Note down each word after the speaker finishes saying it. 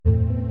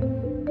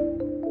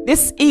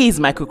This is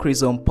My Cookery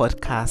Zone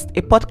Podcast,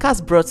 a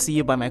podcast brought to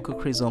you by My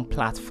Cookery Zone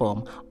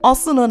platform,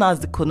 also known as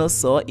the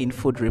connoisseur in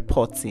food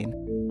reporting.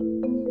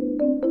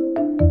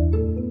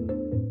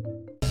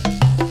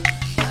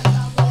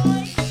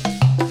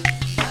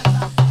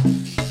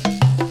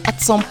 At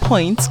some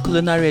point,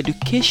 culinary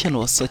education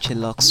was such a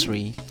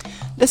luxury.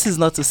 This is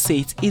not to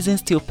say it isn't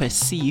still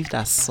perceived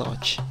as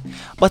such,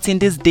 but in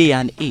this day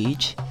and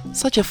age,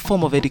 such a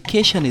form of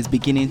education is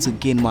beginning to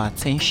gain more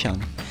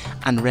attention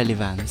and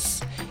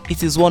relevance.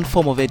 It is one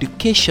form of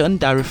education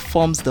that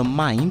reforms the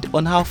mind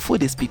on how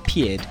food is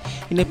prepared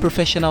in a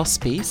professional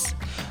space,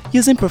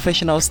 using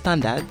professional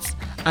standards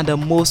and the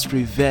most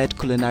revered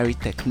culinary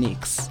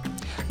techniques.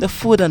 The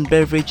food and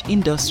beverage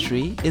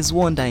industry is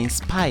one that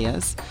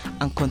inspires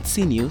and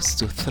continues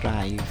to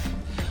thrive.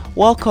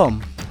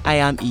 Welcome, I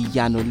am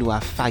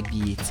Iyanoluwa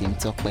Fagbiyi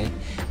Timtokwe,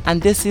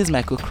 and this is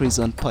My Cookery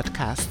Zone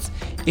Podcast,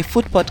 a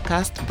food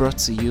podcast brought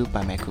to you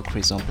by My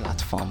Cookery Zone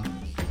platform.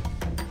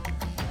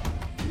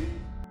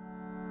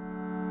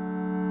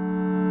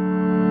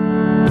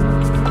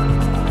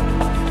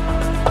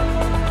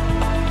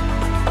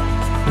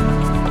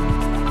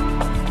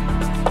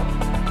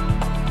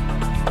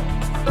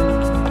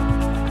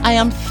 I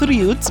am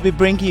thrilled to be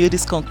bringing you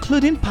this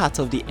concluding part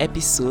of the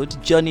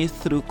episode, Journey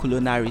Through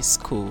Culinary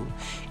School.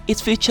 It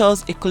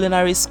features a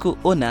culinary school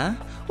owner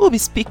who will be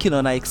speaking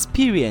on her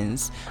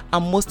experience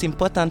and, most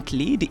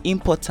importantly, the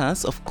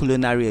importance of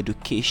culinary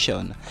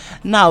education.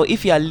 Now,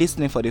 if you are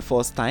listening for the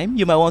first time,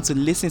 you might want to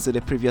listen to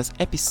the previous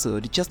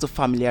episode just to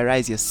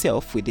familiarize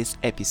yourself with this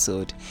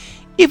episode.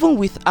 Even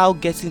without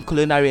getting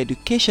culinary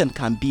education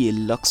can be a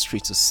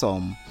luxury to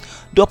some.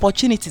 Do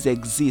opportunities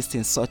exist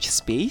in such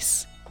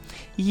space?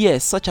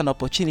 Yes, such an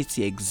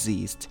opportunity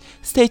exists.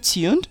 Stay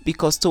tuned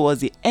because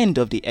towards the end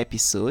of the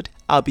episode,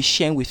 I'll be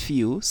sharing with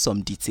you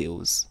some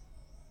details.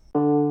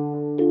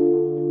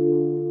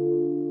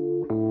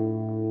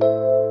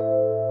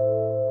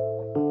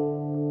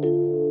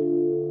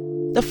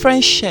 The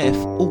French chef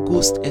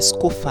Auguste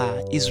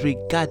Escoffier is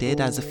regarded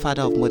as the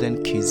father of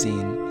modern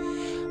cuisine.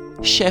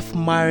 Chef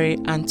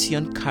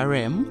Marie-Antoine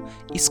Carême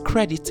is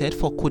credited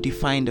for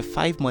codifying the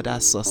 5 mother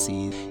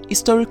sauces.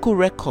 Historical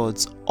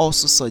records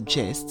also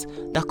suggest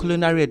that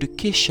culinary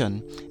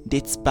education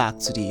dates back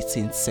to the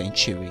 18th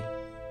century.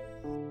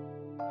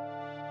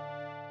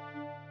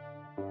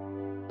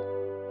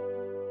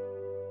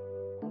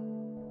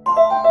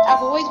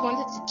 I've always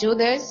wanted to do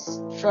this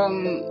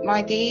from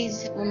my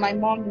days with my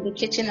mom in the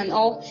kitchen and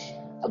all,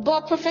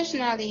 but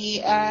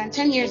professionally,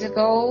 10 years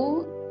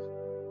ago.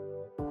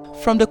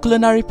 From the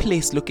culinary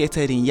place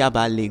located in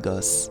Yaba,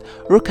 Lagos,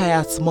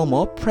 Rukayat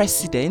Momo,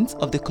 president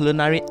of the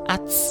Culinary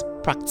Arts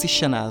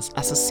Practitioners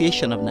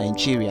Association of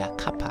Nigeria,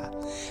 CAPA,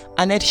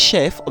 and head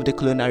chef of the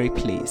culinary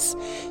place,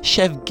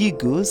 Chef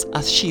Giggles,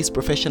 as she is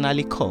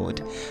professionally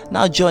called,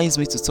 now joins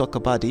me to talk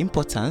about the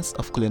importance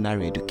of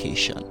culinary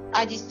education.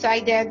 I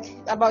decided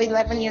about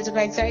 11 years ago,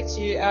 I decided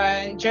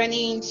to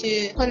journey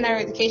into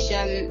culinary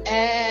education,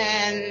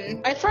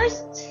 and my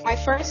first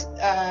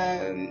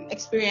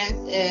experience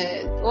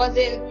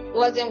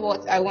wasn't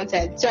what I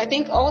wanted. So I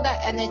think all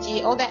that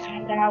energy, all that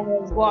anger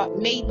was what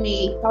made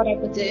me, how I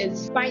put it,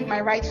 find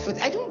my right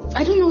foot. I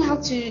don't know how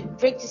to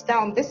break this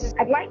down.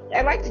 I'd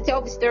like to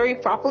tell the story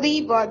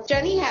properly, but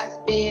journey has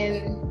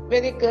been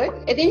really good.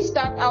 It didn't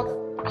start out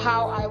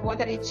how I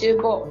wanted it to,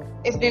 but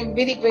it's been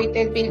really great.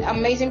 There's been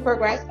amazing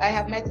progress. I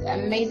have met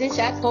amazing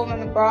chefs home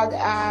and abroad.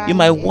 You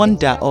might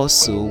wonder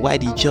also why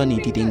the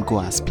journey didn't go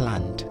as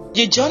planned.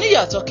 The journey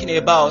you're talking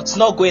about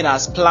not going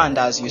as planned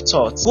as you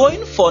thought.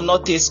 Going for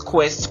Northeast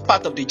Quest,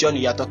 part of the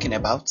journey you're talking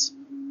about?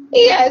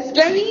 Yes.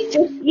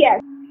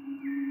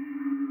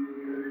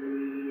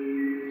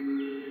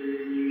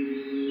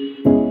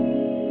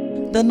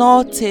 The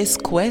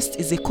Northeast Quest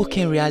is a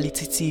cooking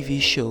reality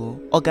TV show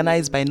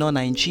organized by Knorr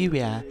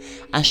Nigeria,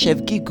 and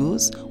Chef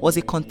Giggles was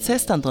a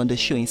contestant on the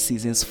show in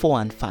seasons 4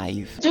 and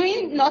 5.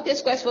 Doing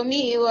Northeast Quest for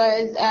me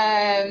was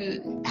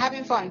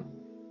having fun.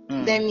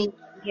 It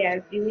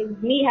was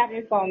me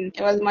having fun.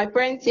 It was my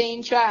friends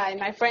saying try,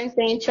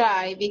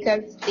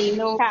 because they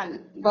know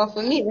can. But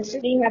for me, it was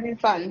just me having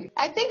fun.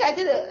 I think I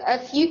did a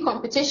few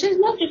competitions,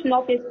 not just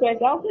Northeast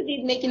Quest. I also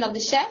did Making of the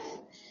Chef.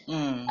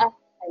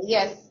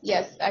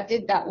 Yes, I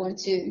did that one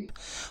too.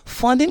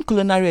 Funding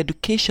culinary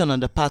education on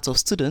the part of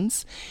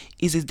students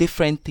is a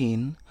different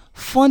thing.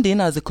 Funding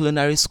as a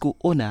culinary school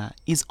owner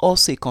is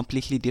also a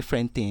completely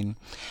different thing,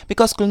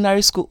 because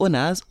culinary school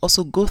owners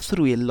also go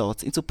through a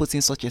lot into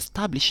putting such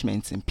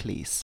establishments in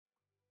place.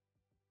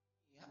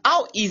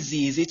 How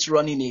easy is it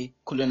running a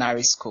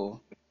culinary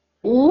school?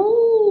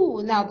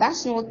 Ooh, now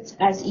that's not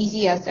as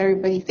easy as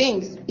everybody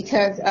thinks,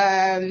 because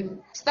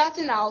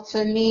starting out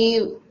for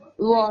me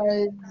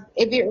was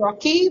a bit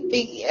rocky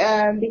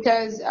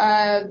because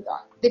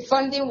the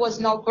funding was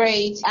not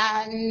great,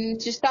 and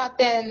to start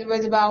then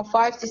was about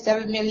 5 to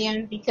 7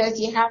 million, because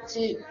you have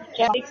to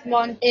get 6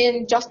 months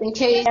in just in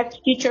case,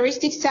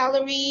 futuristic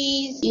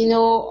salaries,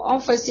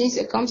 unforeseen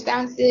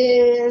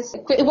circumstances.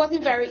 It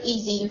wasn't very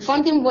easy.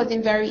 Funding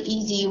wasn't very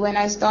easy when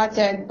I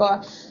started,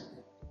 but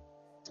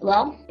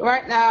Well,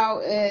 right now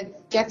it's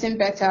getting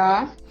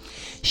better.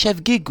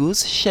 Chef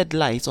Giggles shed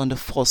light on the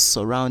fuss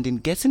surrounding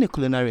getting a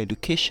culinary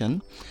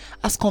education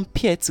as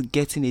compared to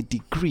getting a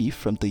degree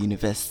from the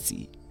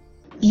university.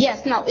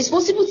 Yes, now it's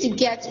possible to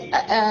get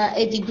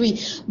a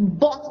degree,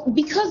 but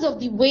because of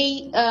the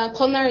way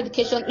culinary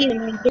education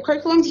is, the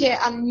curriculums here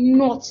are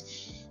not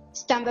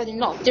standard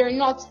enough. They're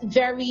not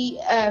very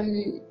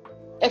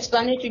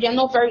explanatory. They're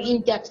not very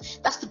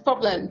in-depth. That's the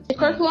problem. The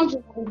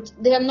curriculums,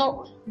 they are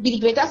not really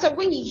great. That's why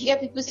when you hear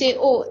people say,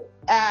 "Oh,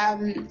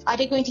 are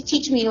they going to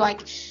teach me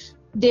like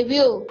they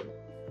will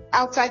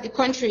outside the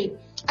country?"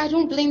 I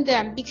don't blame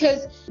them,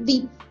 because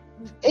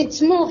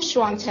it's more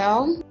show and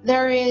tell.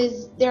 There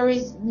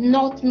is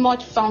not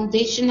much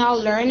foundational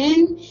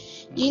learning,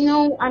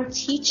 and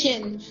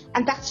teaching,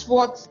 and that's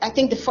what I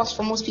think the first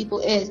for most people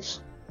is.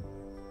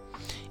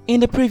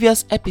 In the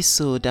previous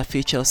episode that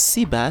features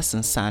Sibas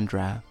and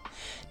Sandra,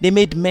 they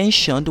made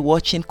mention of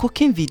watching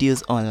cooking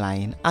videos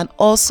online and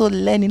also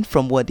learning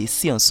from what they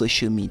see on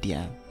social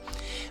media.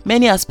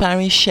 Many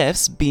aspiring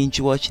chefs binge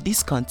watch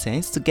these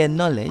contents to get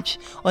knowledge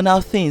on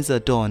how things are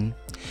done.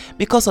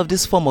 Because of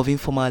this form of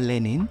informal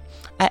learning,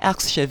 I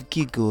asked Chef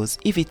Giggles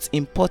if it's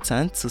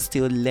important to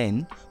still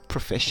learn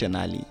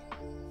professionally.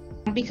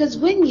 Because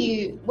when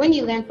you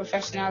learn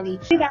professionally,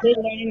 that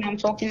learning I'm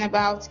talking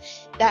about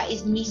that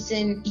is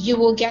missing, you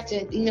will get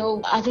it.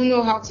 I don't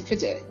know how to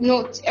put it.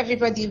 Not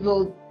everybody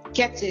will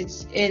get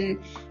it. And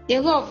there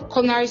are a lot of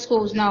culinary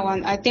schools now,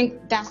 and I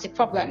think that's the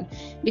problem,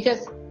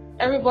 because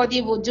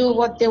everybody will do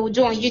what they will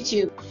do on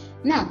YouTube.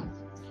 Now,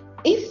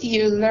 if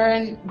you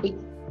learn with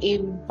a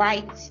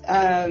right,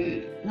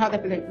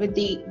 with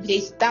the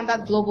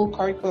standard global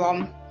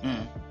curriculum,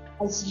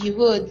 as you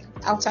would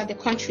outside the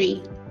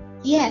country,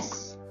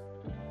 yes,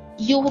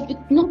 you will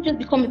not just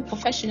become a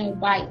professional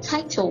by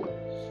title,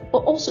 but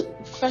also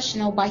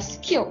professional by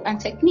skill and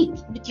technique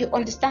with your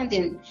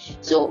understanding.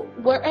 So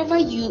wherever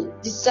you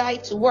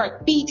decide to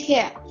work, be it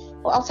here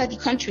or outside the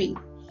country,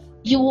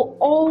 you will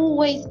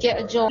always get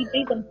a job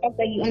based on the fact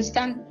that you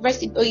understand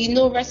recipe or you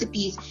know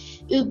recipes.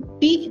 It will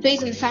be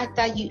based on the fact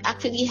that you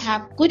actually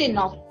have good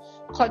enough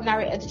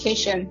culinary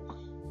education,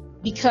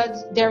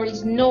 because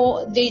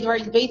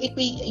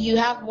basically you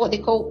have what they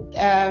call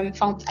I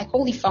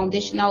call it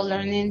foundational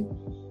learning.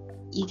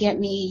 You get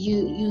me?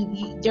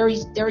 You there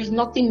is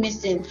nothing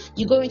missing.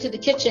 You go into the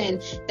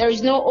kitchen, there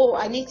is no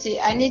I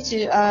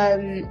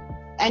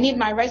need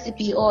my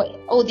recipe, or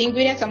the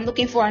ingredients I'm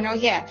looking for are not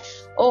here,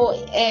 or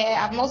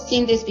I've not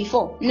seen this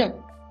before. No,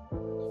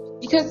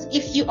 because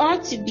if you are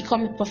to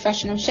become a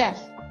professional chef,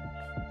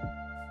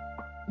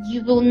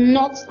 you will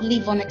not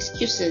live on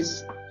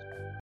excuses.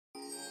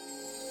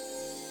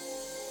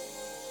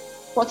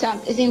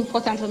 Is it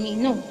important for me?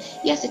 No.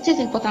 Yes, it is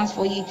important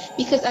for you,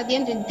 because at the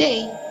end of the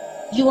day,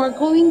 you are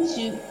going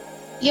to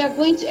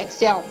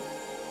excel,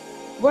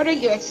 whether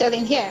you're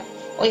excelling here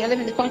or you're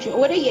living in the country,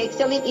 or whether you're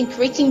excelling in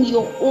creating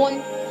your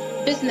own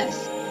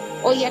business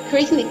or you're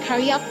creating a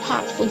career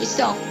path for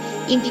yourself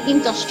in the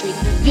industry.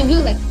 You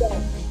will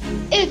excel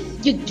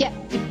if you get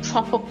the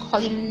proper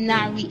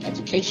culinary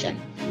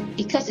education,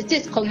 because it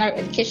is culinary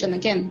education,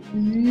 again,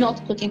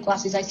 not cooking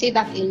classes. I say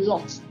that a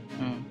lot.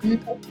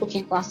 Not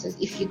cooking classes.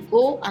 If you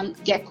go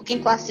and get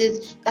cooking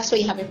classes, that's where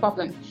you have a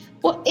problem.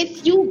 But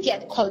if you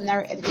get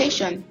culinary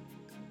education,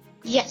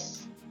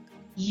 yes,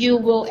 you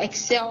will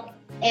excel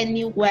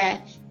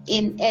anywhere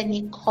in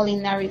any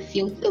culinary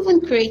field. Even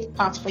create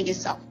paths for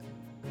yourself.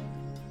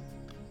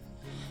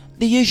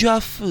 The usual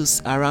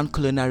fuss around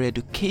culinary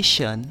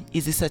education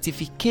is the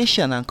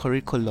certification and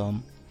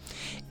curriculum.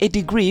 A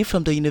degree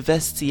from the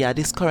university at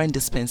this current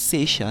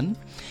dispensation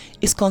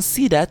is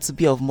considered to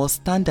be of more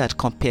standard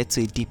compared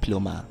to a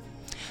diploma.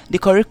 The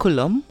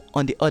curriculum,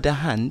 on the other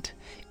hand,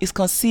 is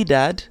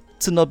considered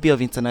to not be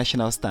of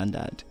international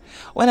standard.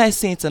 When I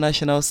say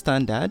international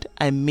standard,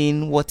 I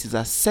mean what is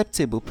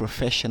acceptable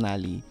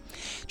professionally.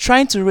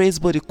 Trying to raise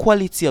both the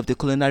quality of the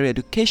culinary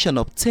education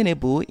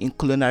obtainable in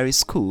culinary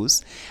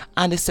schools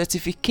and the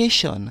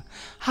certification,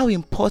 how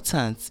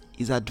important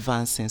is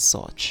advancing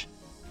such?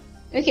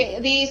 Okay,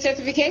 the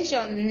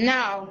certification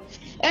now,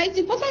 it's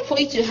important for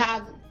you to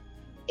have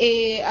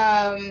a,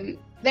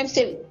 let me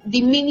say,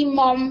 the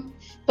minimum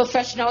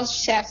professional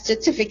chef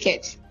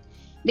certificate.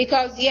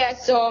 Because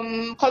yes,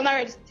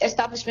 culinary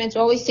establishments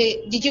will always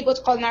say, did you go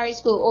to culinary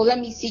school? Oh, let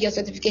me see your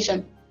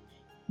certification.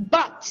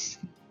 But,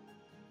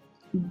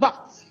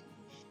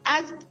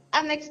 as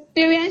an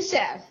experienced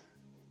chef,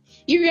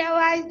 you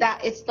realize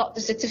that it's not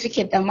the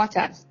certificate that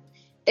matters.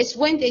 It's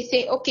when they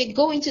say, okay,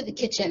 go into the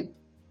kitchen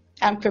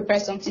and prepare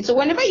something. So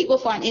whenever you go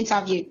for an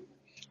interview,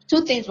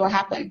 two things will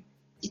happen: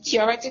 the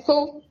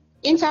theoretical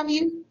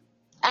interview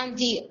and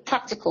the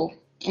practical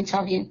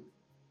interview.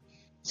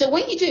 So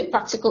when you do a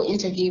practical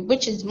interview,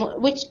 which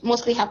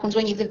mostly happens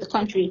when you leave the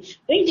country,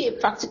 when you do a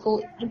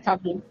practical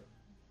interview,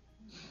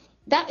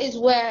 that is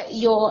where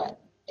your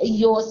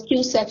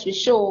skill set will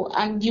show,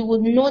 and you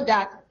will know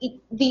that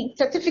the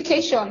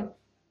certification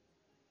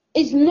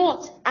is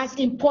not as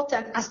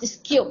important as the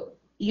skill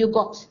you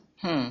got.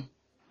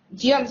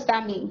 Do you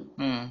understand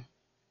me?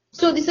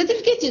 So the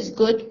certificate is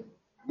good,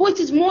 but it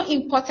is more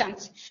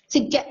important to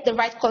get the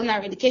right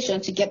culinary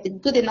education, to get the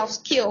good enough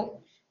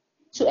skill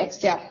to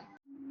excel.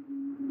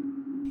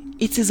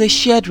 It is a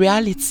shared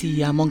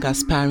reality among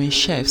aspiring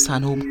chefs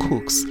and home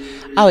cooks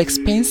how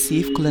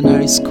expensive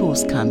culinary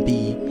schools can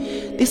be.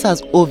 This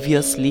has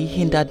obviously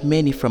hindered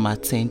many from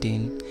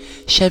attending.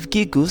 Chef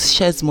Giggles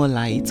sheds more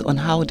light on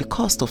how the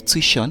cost of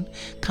tuition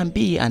can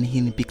be an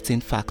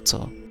inhibiting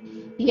factor.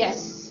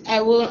 Yes,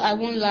 I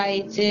won't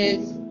lie. It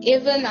is,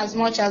 even as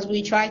much as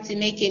we try to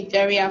make it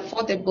very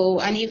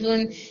affordable and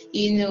even,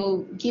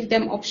 give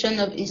them option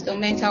of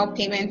instrumental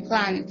payment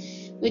plan,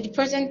 with the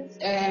present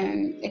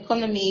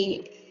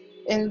economy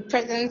and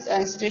present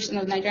situation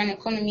of Nigerian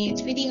economy,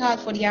 it's really hard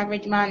for the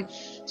average man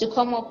to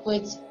come up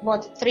with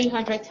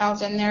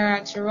 300,000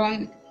 naira to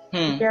run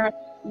bare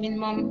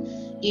minimum,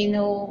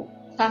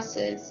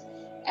 classes.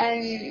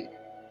 And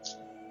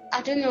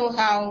I don't know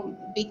how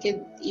we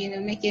could,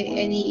 make it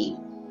any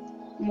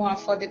more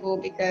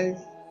affordable, because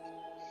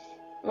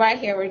right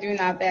here we're doing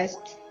our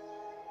best.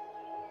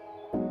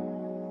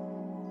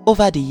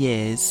 Over the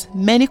years,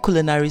 many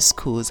culinary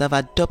schools have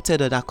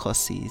adopted other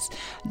courses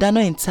that are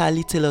not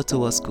entirely tailored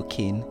towards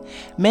cooking.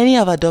 Many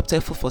have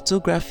adopted food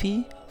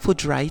photography,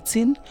 food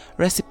writing,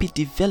 recipe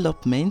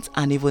development,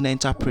 and even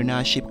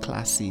entrepreneurship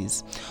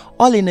classes,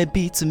 all in a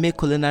bid to make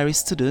culinary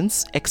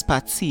students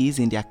expertise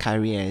in their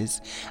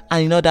careers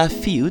and in other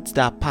fields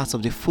that are part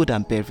of the food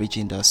and beverage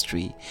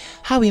industry.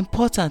 How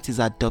important is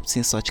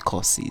adopting such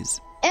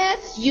courses?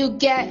 If you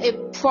get a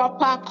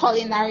proper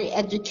culinary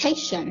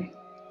education,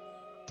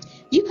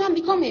 you can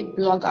become a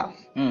blogger,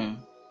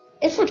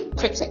 a food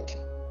critic,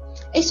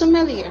 a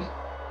sommelier,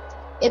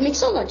 a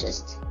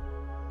mixologist,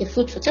 a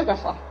food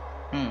photographer,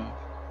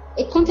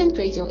 a content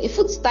creator, a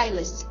food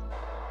stylist.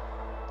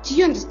 Do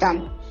you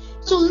understand?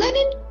 So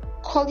learning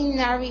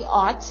culinary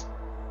art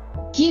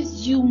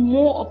gives you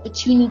more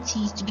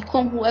opportunities to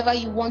become whoever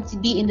you want to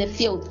be in the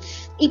field.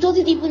 It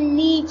doesn't even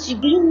need to,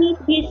 you don't need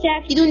to be a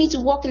chef, you don't need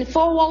to work in the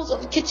four walls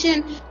of the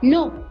kitchen.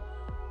 No.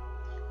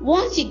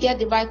 Once you get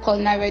the right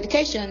culinary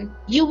education,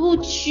 you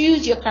will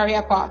choose your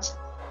career path.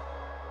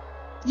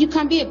 You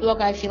can be a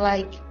blogger if you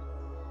like.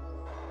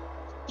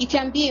 You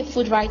can be a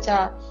food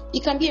writer. You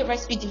can be a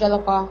recipe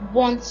developer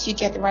once you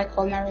get the right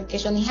culinary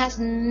education. It has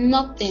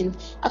nothing,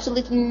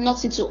 absolutely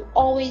nothing to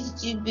always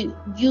do with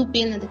you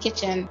being in the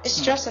kitchen.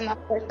 It's just an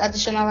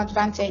additional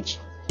advantage.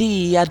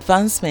 The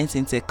advancement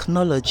in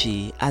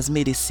technology has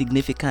made a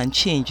significant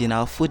change in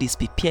how food is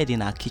prepared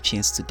in our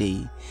kitchens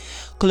today.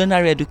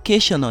 Culinary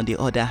education, on the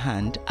other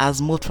hand,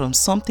 has moved from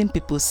something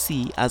people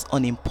see as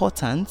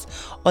unimportant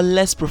or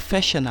less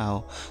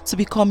professional to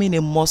becoming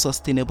a more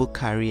sustainable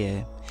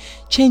career.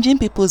 Changing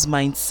people's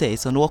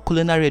mindsets on what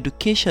culinary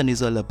education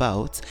is all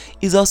about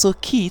is also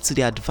key to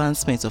the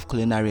advancement of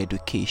culinary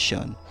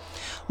education.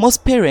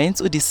 Most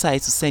parents who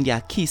decide to send their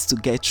kids to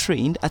get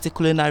trained at a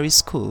culinary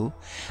school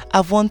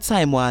have one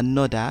time or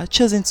another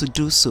chosen to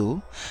do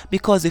so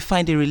because they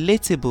find it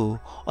relatable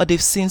or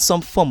they've seen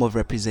some form of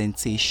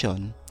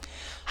representation.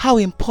 How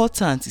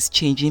important is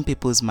changing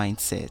people's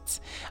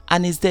mindsets,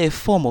 and is there a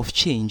form of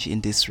change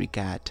in this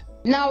regard?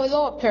 Now, a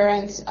lot of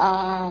parents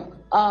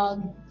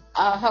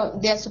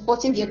they're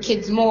supporting their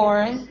kids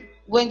more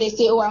when they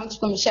say, "Oh, I want to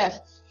become a chef."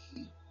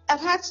 I've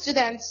had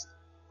students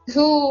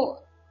who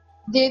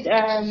did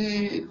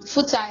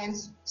food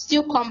science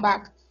still come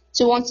back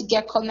to want to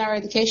get culinary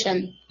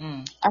education.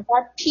 I've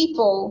had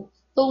people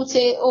who would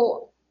say,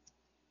 "Oh,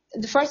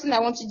 the first thing I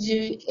want to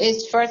do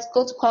is first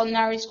go to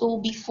culinary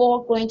school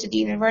before going to the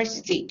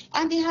university."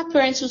 And they have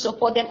parents who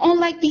support them.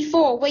 Unlike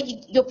before, where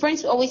your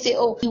parents always say,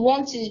 "Oh, you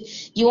want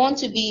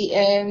to be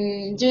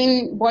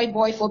doing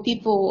boy for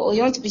people, or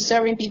you want to be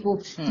serving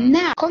people."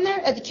 Now,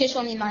 culinary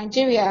education in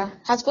Nigeria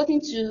has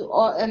gotten to,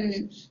 or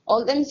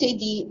let me say,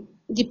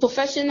 the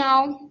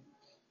professional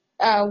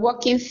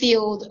working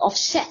field of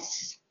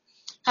chefs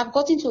have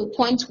gotten to a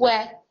point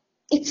where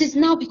it is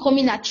now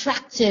becoming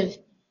attractive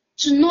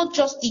to not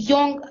just the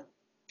young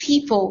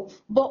people,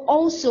 but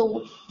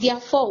also their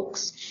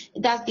folks,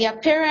 that their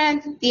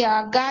parents,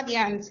 their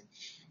guardians,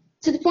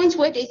 to the point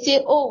where they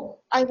say, "Oh,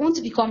 I want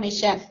to become a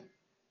chef."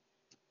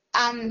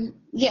 And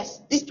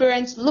yes, these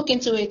parents look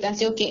into it and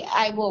say, "Okay,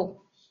 I will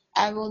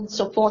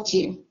support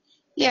you."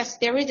 Yes,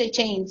 there is a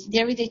change.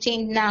 There is a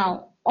change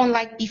now.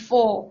 Unlike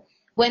before,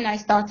 when I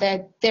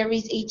started, there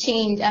is a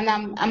change, and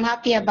I'm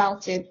happy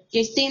about it.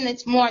 You're seeing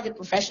it more as a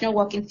professional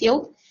working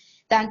field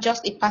than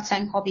just a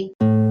part-time hobby.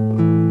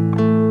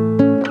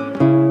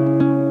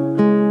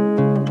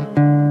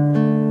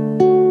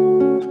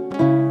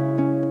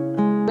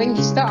 When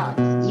you start,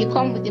 you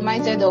come with the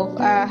mindset of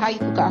how you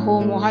cook at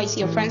home, or how you see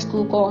your friends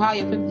cook, or how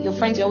your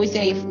friends always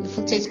say your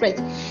food tastes great.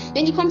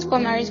 Then you come to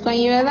culinary school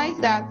and you realize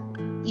that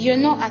you're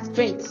not as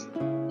great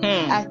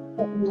as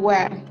you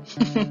were.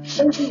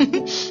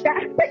 You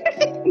start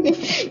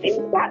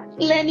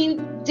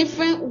learning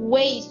different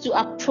ways to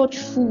approach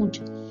food,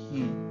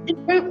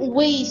 different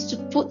ways to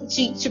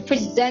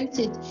present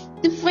it,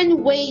 different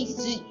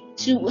ways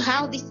to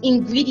how these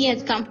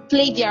ingredients can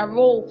play their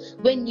role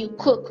when you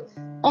cook.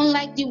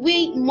 Unlike the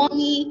way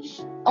mommy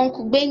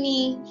Uncle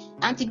Benny,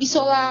 Auntie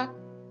Bisola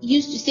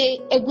used to say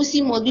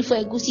egusi must be for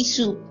egusi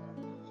soup.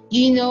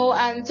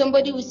 And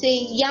somebody would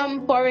say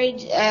yam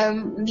porridge,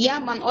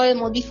 yam and oil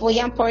must be for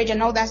yam porridge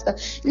and all that stuff.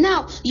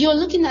 Now you're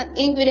looking at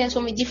ingredients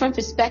from a different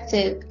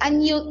perspective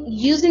and you're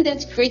using them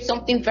to create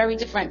something very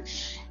different.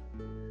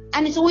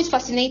 And it's always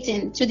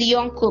fascinating to the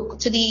young cook,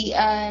 to the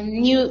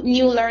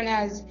new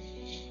learners,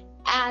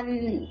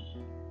 and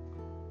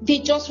they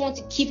just want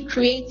to keep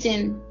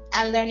creating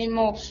and learning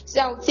more. So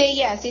I would say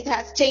yes, it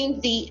has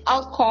changed the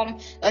outcome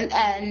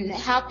and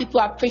how people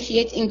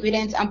appreciate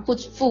ingredients and put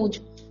food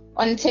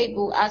on the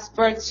table as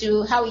per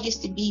to how it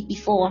used to be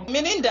before.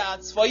 Meaning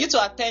that for you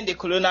to attend a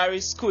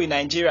culinary school in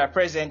Nigeria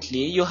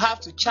presently, you have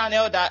to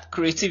channel that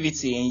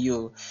creativity in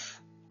you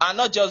and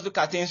not just look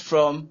at things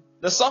from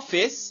the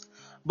surface,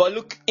 but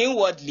look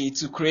inwardly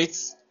to create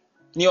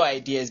new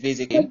ideas,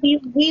 basically. Be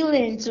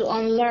willing to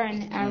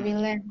unlearn and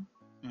relearn.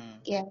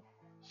 Yeah.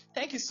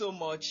 Thank you so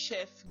much,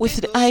 Chef. With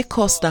the high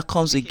cost that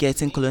comes with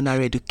getting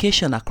culinary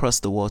education across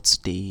the world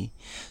today,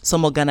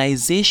 some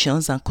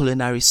organizations and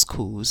culinary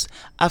schools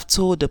have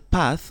told the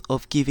path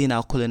of giving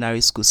our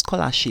culinary school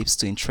scholarships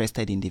to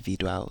interested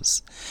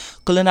individuals.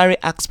 Culinary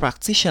Arts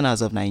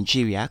Practitioners of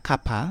Nigeria,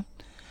 CAPA,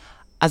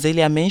 as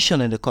earlier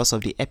mentioned in the course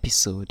of the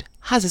episode,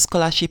 has a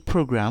scholarship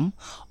program.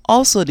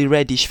 Also, the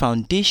Reddish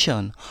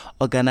Foundation,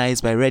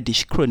 organized by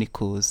Reddish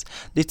Chronicles.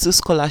 The two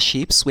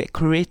scholarships were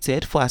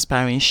created for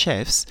aspiring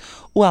chefs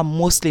who are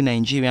mostly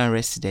Nigerian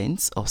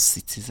residents or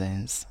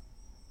citizens.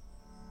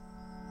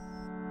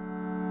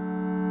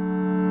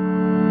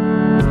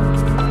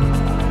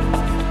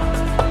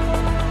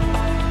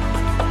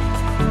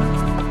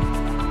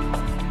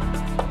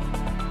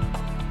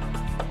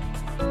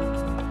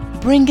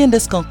 Bringing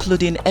this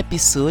concluding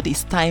episode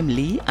is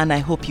timely, and I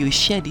hope you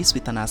share this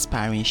with an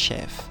aspiring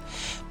chef.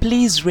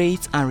 Please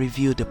rate and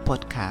review the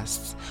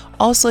podcast.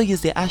 Also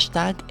use the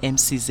hashtag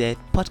MCZ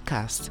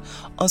Podcast.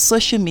 On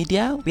social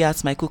media, we are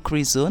at My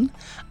Cookery Zone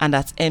and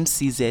at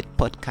MCZ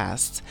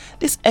Podcast.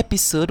 This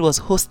episode was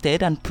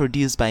hosted and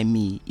produced by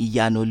me,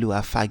 Iyanolu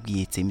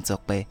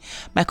Afagbiyetemitope.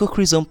 My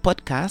Cookery Zone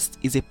Podcast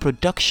is a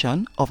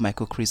production of My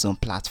Cookery Zone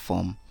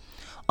platform.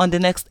 On the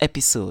next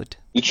episode.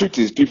 The truth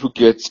is, people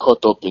get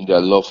caught up in their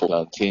love for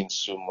plantain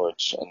so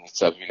much and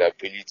its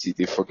availability,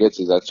 they forget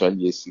it's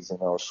actually a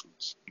seasonal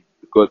fruit.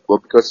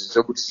 Because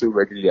it's so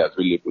readily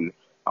available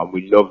and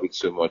we love it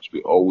so much,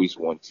 we always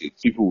want it.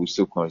 People will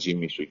still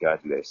consume it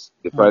regardless.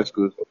 The price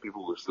goes up,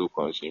 people will still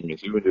consume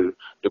it. Even though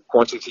the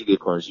quantity they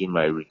consume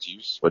might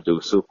reduce, but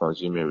they'll still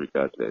consume it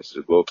regardless.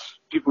 But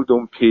people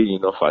don't pay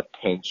enough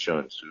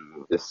attention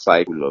to the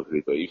cycle of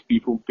it. Or if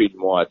people paid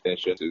more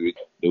attention to it,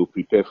 they will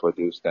prepare for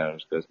those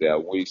times because there are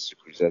ways to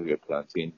preserve your plantain